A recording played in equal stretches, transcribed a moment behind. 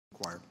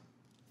required.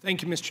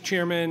 Thank you, Mr.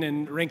 Chairman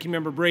and Ranking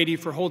Member Brady,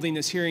 for holding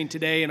this hearing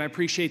today, and I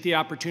appreciate the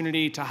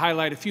opportunity to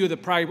highlight a few of the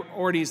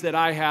priorities that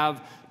I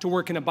have to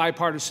work in a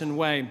bipartisan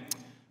way.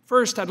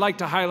 First, I'd like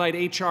to highlight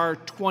H.R.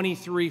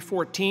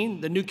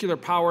 2314, the Nuclear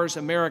Powers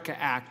America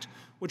Act,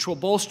 which will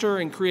bolster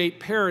and create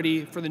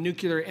parity for the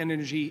nuclear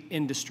energy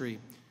industry.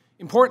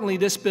 Importantly,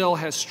 this bill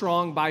has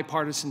strong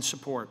bipartisan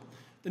support.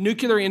 The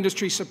nuclear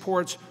industry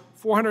supports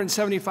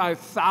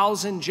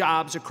 475,000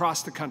 jobs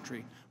across the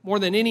country, more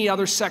than any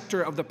other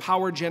sector of the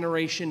power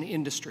generation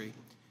industry.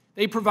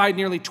 They provide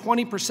nearly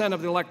 20%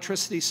 of the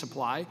electricity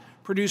supply,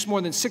 produce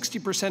more than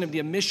 60% of the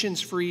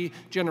emissions-free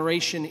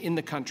generation in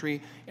the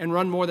country, and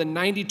run more than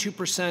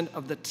 92%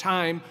 of the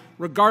time,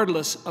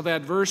 regardless of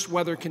adverse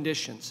weather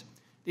conditions.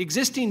 The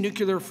existing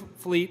nuclear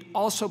fleet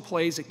also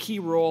plays a key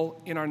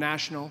role in our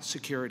national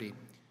security.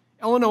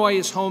 Illinois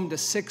is home to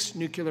 6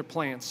 nuclear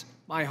plants,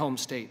 my home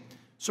state,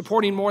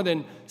 supporting more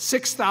than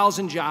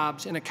 6,000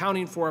 jobs and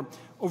accounting for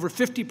over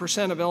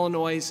 50% of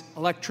Illinois'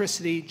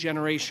 electricity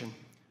generation.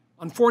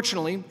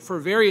 Unfortunately, for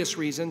various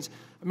reasons,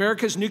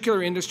 America's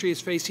nuclear industry is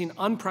facing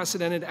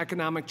unprecedented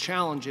economic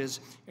challenges,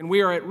 and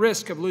we are at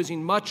risk of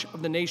losing much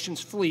of the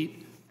nation's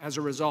fleet as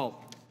a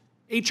result.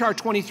 H.R.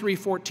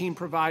 2314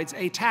 provides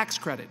a tax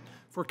credit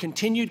for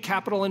continued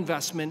capital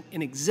investment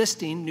in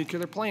existing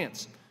nuclear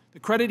plants. The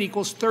credit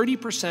equals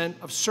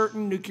 30% of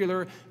certain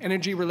nuclear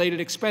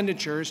energy-related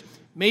expenditures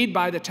made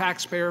by the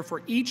taxpayer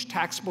for each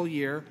taxable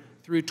year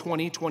through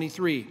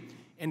 2023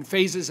 and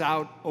phases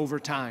out over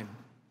time.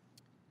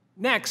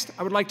 Next,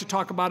 I would like to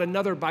talk about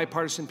another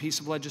bipartisan piece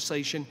of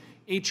legislation,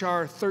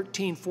 H.R.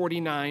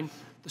 1349,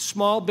 the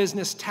Small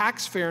Business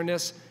Tax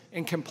Fairness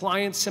and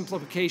Compliance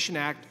Simplification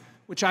Act,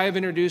 which I have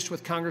introduced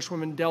with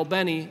Congresswoman Del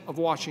Benny of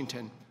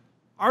Washington.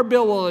 Our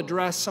bill will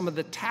address some of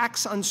the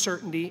tax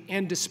uncertainty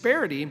and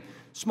disparity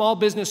small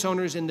business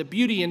owners in the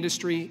beauty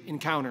industry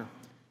encounter,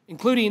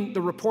 including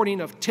the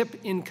reporting of tip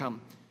income.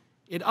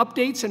 It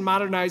updates and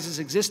modernizes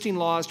existing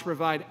laws to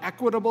provide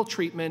equitable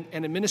treatment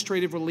and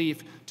administrative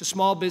relief to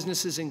small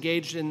businesses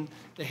engaged in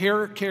the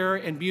hair care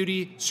and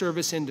beauty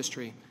service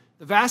industry.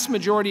 The vast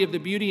majority of the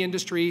beauty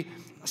industry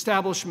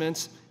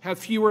establishments have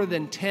fewer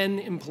than 10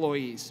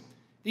 employees.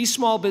 These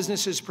small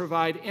businesses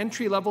provide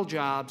entry-level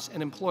jobs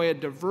and employ a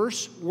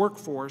diverse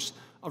workforce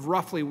of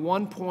roughly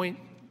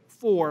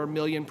 1.4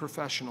 million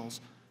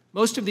professionals.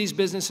 Most of these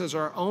businesses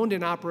are owned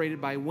and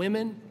operated by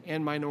women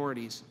and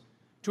minorities.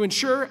 To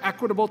ensure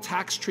equitable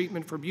tax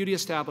treatment for beauty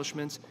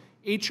establishments,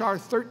 H.R.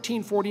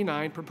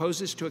 1349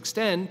 proposes to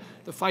extend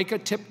the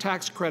FICA tip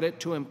tax credit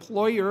to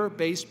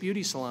employer-based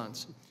beauty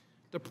salons,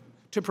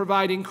 to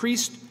provide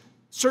increased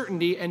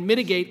certainty and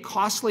mitigate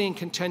costly and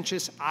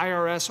contentious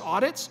IRS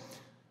audits.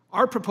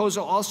 Our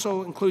proposal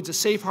also includes a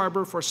safe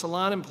harbor for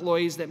salon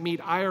employees that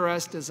meet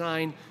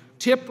IRS-designed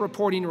tip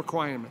reporting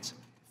requirements.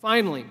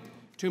 Finally,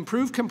 to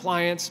improve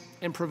compliance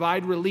and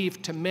provide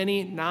relief to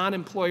many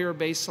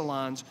non-employer-based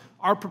salons,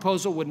 our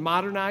proposal would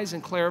modernize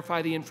and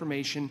clarify the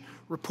information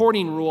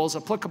reporting rules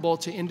applicable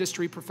to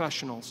industry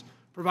professionals,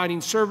 providing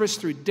service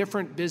through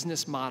different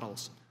business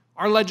models.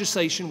 Our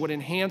legislation would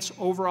enhance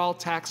overall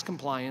tax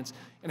compliance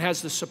and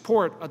has the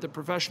support of the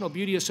Professional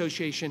Beauty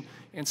Association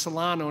and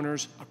salon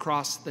owners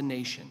across the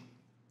nation.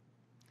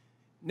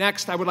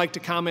 Next, I would like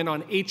to comment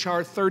on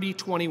H.R.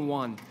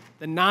 3021,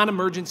 the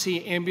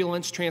Non-Emergency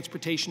Ambulance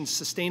Transportation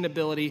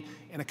Sustainability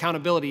and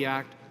Accountability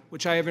Act,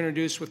 which I have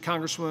introduced with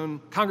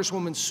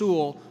Congresswoman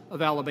Sewell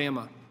of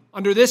Alabama.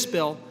 Under this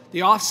bill,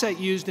 the offset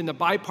used in the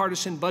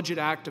Bipartisan Budget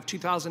Act of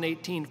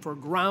 2018 for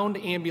ground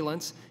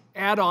ambulance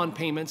add-on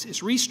payments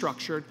is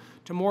restructured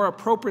to more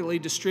appropriately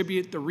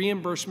distribute the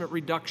reimbursement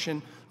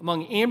reduction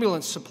among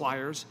ambulance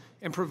suppliers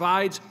and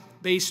provides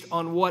based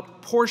on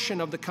what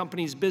portion of the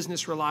company's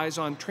business relies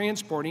on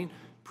transporting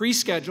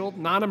pre-scheduled,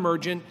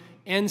 non-emergent,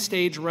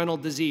 end-stage renal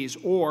disease,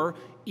 or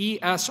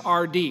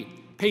ESRD,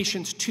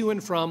 patients to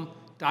and from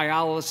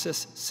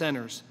dialysis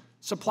centers.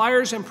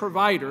 Suppliers and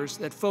providers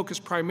that focus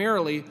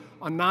primarily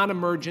on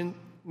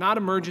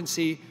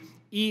non-emergency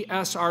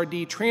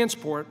ESRD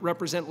transport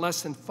represent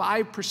less than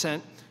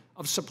 5%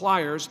 of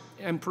suppliers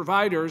and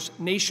providers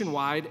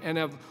nationwide and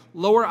have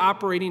lower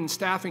operating and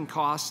staffing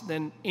costs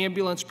than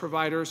ambulance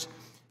providers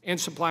and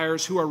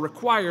suppliers who are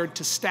required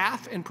to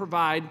staff and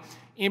provide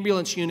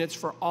ambulance units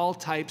for all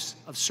types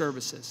of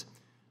services.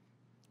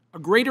 A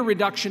greater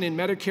reduction in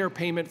Medicare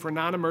payment for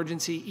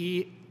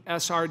non-emergency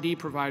ESRD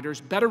providers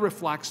better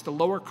reflects the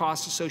lower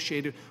costs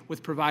associated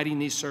with providing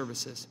these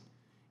services.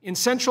 In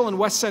Central and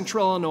West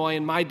Central Illinois,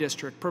 in my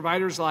district,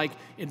 providers like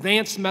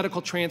Advanced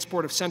Medical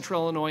Transport of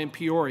Central Illinois and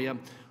Peoria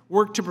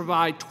work to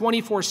provide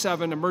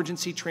 24/7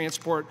 emergency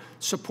transport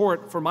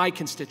support for my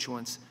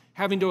constituents.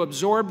 Having to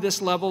absorb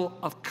this level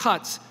of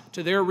cuts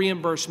to their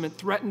reimbursement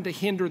threatened to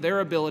hinder their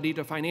ability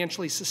to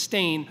financially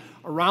sustain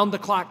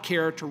around-the-clock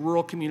care to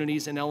rural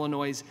communities in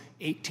Illinois'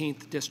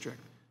 18th district.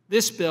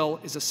 This bill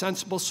is a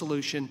sensible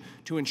solution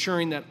to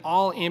ensuring that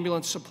all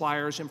ambulance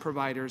suppliers and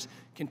providers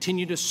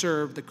continue to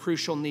serve the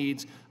crucial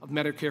needs of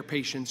Medicare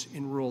patients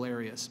in rural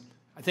areas.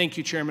 I thank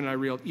you, Chairman,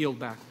 and I yield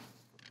back.